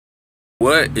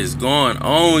What is going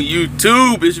on,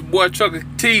 YouTube? It's your boy Trucker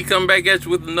T coming back at you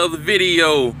with another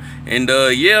video. And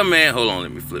yeah, man, hold on,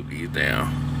 let me flip these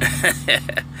down.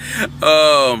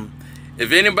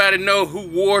 If anybody know who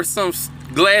wore some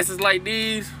glasses like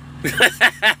these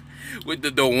with the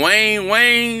Dwayne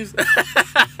Waynes,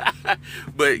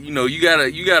 but you know, you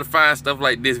gotta find stuff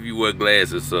like this if you wear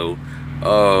glasses. So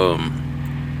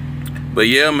but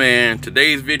yeah, man,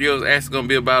 today's video is actually gonna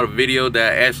be about a video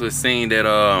that I actually seen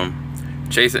that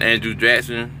Chasing Andrew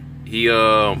Jackson, he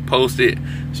posted.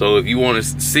 So if you want to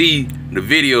see the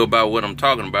video about what I'm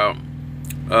talking about,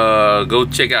 go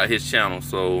check out his channel.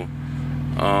 So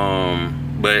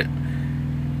but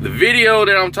the video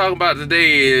that I'm talking about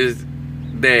today is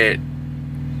that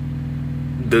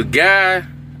the guy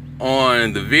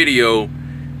on the video,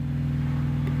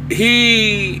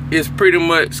 he is pretty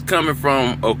much coming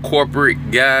from a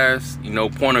corporate guy's, you know,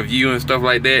 point of view and stuff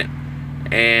like that.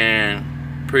 And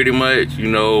pretty much, you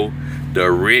know, the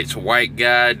rich white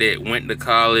guy that went to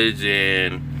college,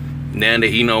 and now that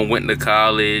he went to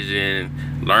college and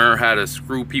learned how to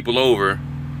screw people over,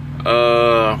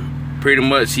 pretty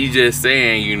much he just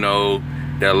saying, you know,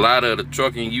 that a lot of the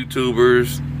trucking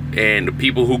YouTubers and the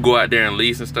people who go out there and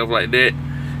lease and stuff like that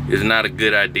is not a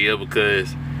good idea,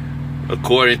 because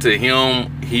according to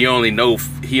him, he only know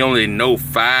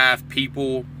 5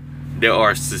 people that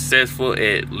are successful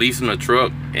at leasing a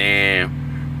truck, and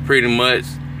pretty much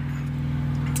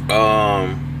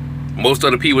most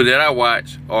of the people that I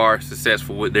watch are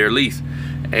successful with their lease.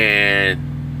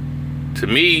 And to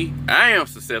me, I am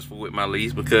successful with my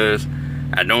lease because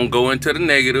I don't go into the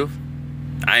negative.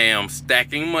 I am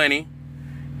stacking money,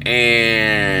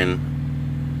 and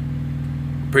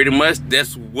pretty much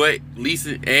that's what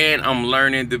leasing, and I'm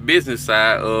learning the business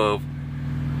side of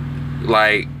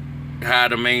like how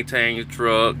to maintain your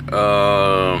truck,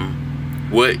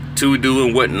 what to do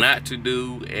and what not to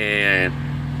do, and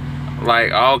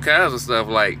like all kinds of stuff.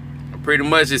 Like pretty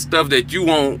much it's stuff that you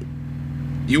won't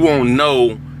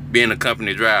know being a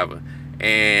company driver.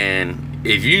 And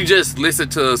if you just listen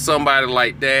to somebody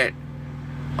like that,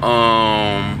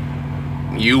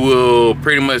 you will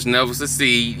pretty much never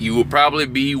succeed. You will probably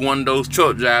be one of those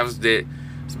truck drivers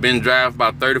that's been driving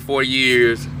about 30-40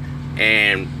 years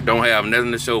and don't have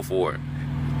nothing to show for it.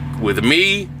 With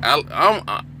me,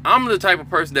 I'm the type of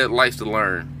person that likes to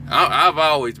learn. I've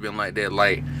always been like that.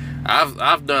 Like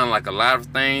I've done like a lot of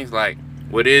things. Like,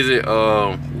 what is it?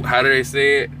 How do they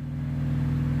say it?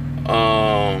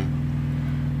 I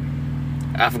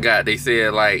forgot. They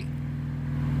said like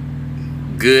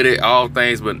good at all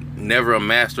things, but never a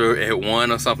master at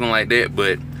one, or something like that.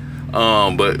 But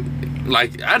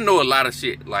like I know a lot of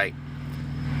shit. Like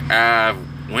I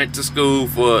went to school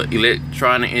for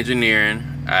electronic engineering.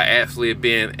 I actually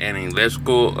been an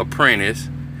electrical apprentice.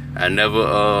 I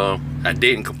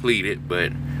didn't complete it,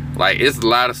 but like it's a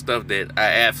lot of stuff that I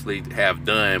actually have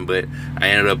done, but I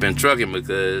ended up in trucking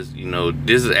because, you know,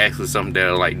 this is actually something that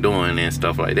I like doing and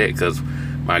stuff like that, because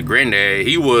my granddad,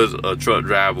 he was a truck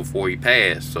driver before he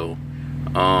passed. So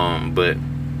but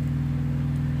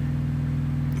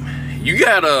you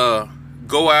gotta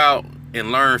go out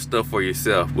and learn stuff for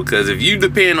yourself, because if you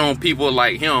depend on people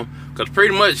like him, because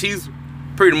pretty much he's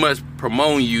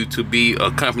promoting you to be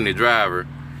a company driver,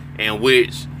 in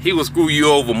which he will screw you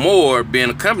over more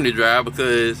being a company driver,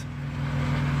 because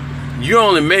you're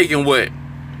only making what,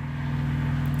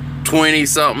 20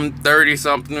 something, 30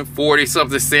 something, 40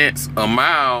 something cents a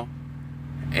mile.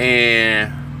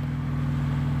 And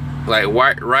like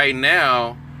right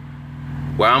now,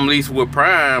 while I'm leased with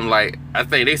Prime, like I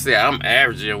think they say I'm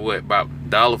averaging what, about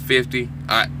 $1.50.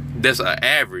 That's an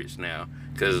average now,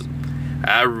 because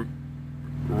I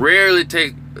rarely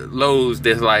take loads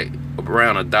that's like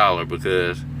around $1,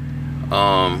 because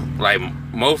like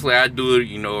mostly I do it,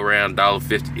 you know, around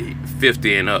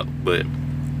 $1.50 and up. But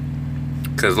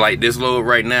because like this load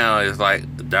right now is like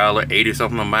 $1.80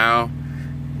 something a mile,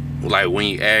 like when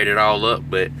you add it all up.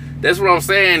 But that's what I'm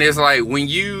saying. It's like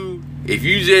if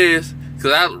you just,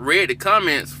 because I read the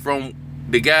comments from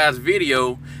the guy's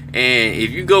video, and if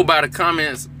you go by the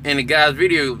comments in the guy's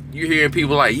video, you're hearing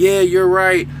people like, yeah, you're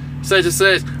right, such and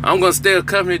such, I'm gonna stay a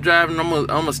company driver, and I'm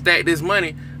gonna stack this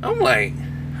money. I'm like,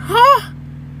 huh?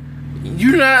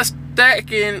 You're not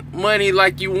stacking money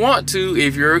like you want to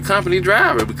if you're a company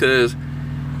driver. Because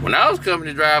when I was a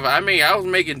company driver, I mean, I was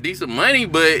making decent money,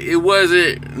 but it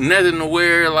wasn't nothing to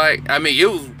where, like, I mean,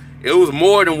 it was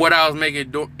more than what I was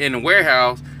making in the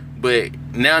warehouse. But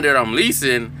now that I'm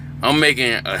leasing, I'm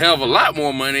making a hell of a lot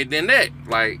more money than that.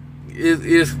 Like,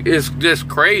 it's just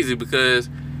crazy, because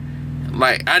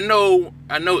like I know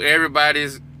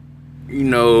everybody's, you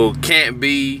know, can't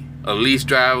be a lease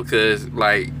driver, because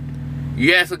like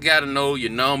you actually got to know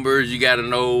your numbers. You got to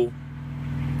know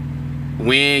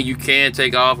when you can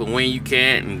take off and when you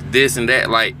can't, and this and that.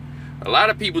 Like a lot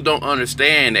of people don't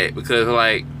understand that, because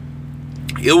like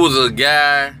it was a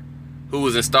guy who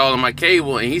was installing my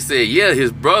cable, and he said, yeah,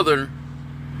 his brother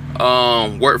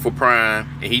worked for Prime,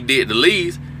 and he did the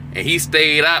lease, and he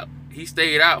stayed out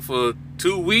for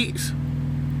 2 weeks,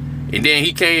 and then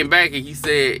he came back and he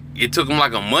said it took him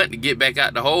like a month to get back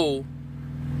out the hole.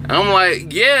 And I'm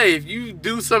like, yeah, if you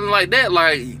do something like that,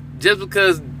 like just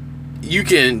because you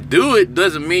can do it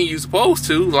doesn't mean you're supposed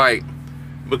to. Like,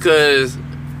 because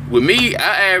with me,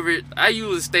 I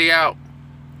usually stay out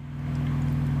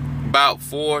about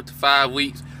 4 to 5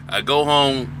 weeks. I go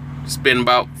home, spend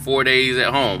about 4 days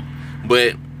at home.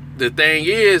 But the thing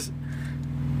is,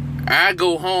 I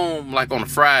go home like on a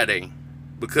Friday,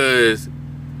 because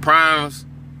Prime's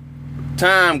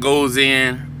time goes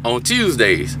in on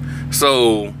Tuesdays.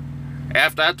 So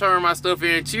after I turn my stuff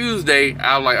in Tuesday,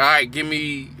 I was like, all right, give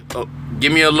me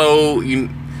a load.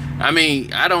 I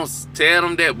mean, I don't tell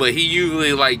him that, but he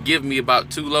usually like give me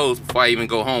about 2 loads before I even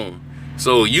go home.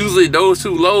 So usually those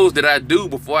 2 loads that I do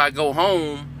before I go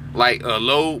home, like a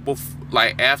load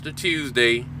like after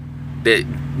Tuesday, that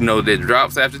that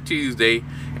drops after Tuesday,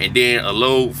 and then a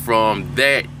load from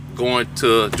that going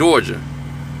to Georgia,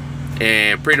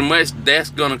 and pretty much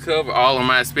that's gonna cover all of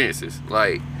my expenses.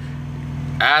 Like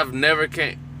I've never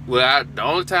the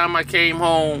only time I came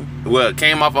home,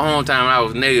 came off of home time, I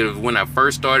was negative when I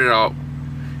first started off,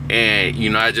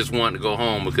 and I just wanted to go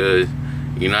home because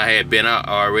I had been out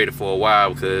already for a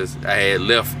while, because I had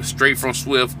left straight from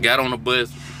Swift, got on the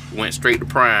bus, went straight to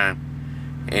Prime,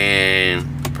 and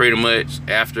pretty much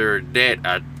after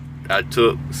that I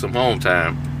took some home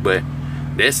time. But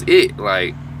that's it.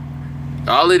 Like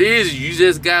all it is, you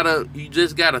just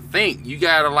gotta think. You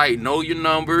gotta like know your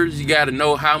numbers. You gotta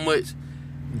know how much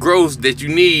gross that you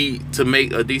need to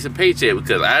make a decent paycheck,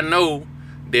 because I know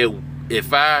that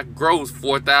if I gross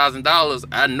 $4,000,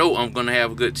 I know I'm gonna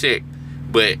have a good check.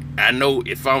 But I know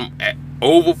if I'm at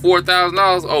over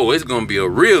 $4,000, oh, it's gonna be a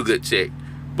real good check.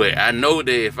 But I know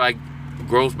that if I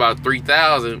gross about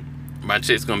 $3,000, my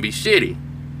check's gonna be shitty.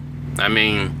 I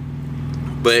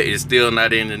mean, but it's still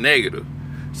not in the negative.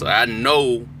 So I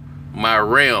know my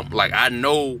realm. Like I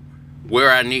know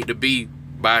where I need to be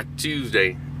by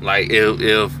Tuesday. Like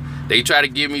if they try to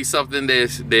give me something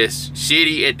that's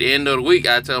shitty at the end of the week,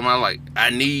 I tell them I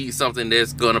need something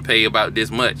that's gonna pay about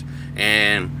this much.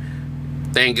 And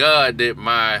thank God that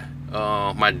my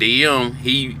DM,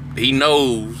 he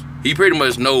knows, he pretty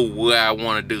much know what I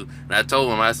want to do. And I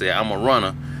told him, I said, I'm a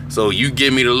runner, so you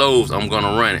give me the loads, I'm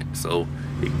gonna run it. So,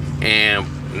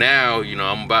 and now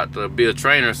I'm about to be a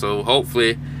trainer, so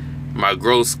hopefully my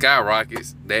growth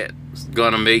skyrockets. That's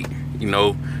gonna make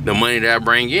the money that I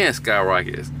bring in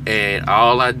skyrockets. And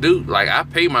all I do, like I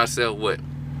pay myself about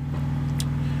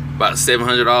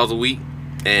 $700 a week,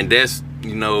 and that's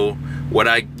what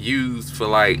I use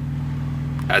for I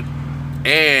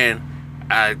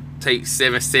take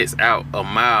 7 cents out a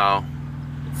mile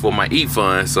for my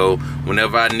e-fund. So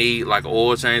whenever I need like an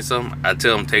oil change or something, I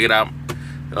tell them take it out.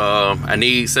 I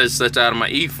need such out of my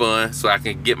e-fund so I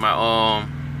can get my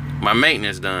my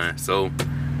maintenance done. So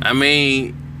I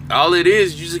mean, all it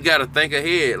is, you just gotta think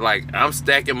ahead. Like I'm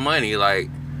stacking money like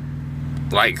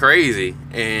crazy,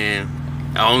 and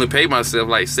I only pay myself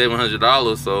like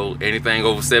 $700, so anything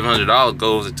over $700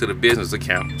 goes into the business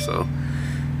account. So,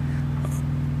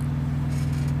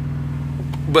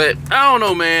 but I don't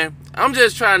know, man. I'm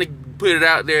just trying to put it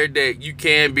out there that you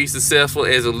can be successful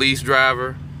as a lease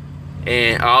driver,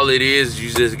 and all it is, you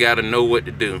just gotta know what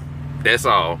to do. That's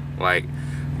all. Like,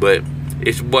 but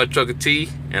it's your boy Trucker T,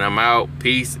 and I'm out.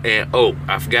 Peace. And oh,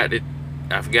 I forgot to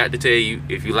tell you,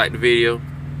 if you like the video,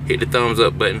 hit the thumbs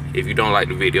up button. If you don't like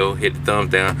the video, hit the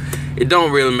thumbs down. It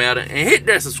don't really matter. And hit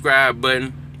that subscribe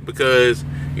button, because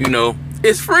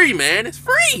it's free, man. It's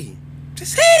free.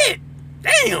 Just hit it.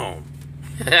 Damn.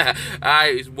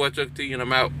 Alright, it's your boy Trucker T, and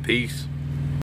I'm out. Peace.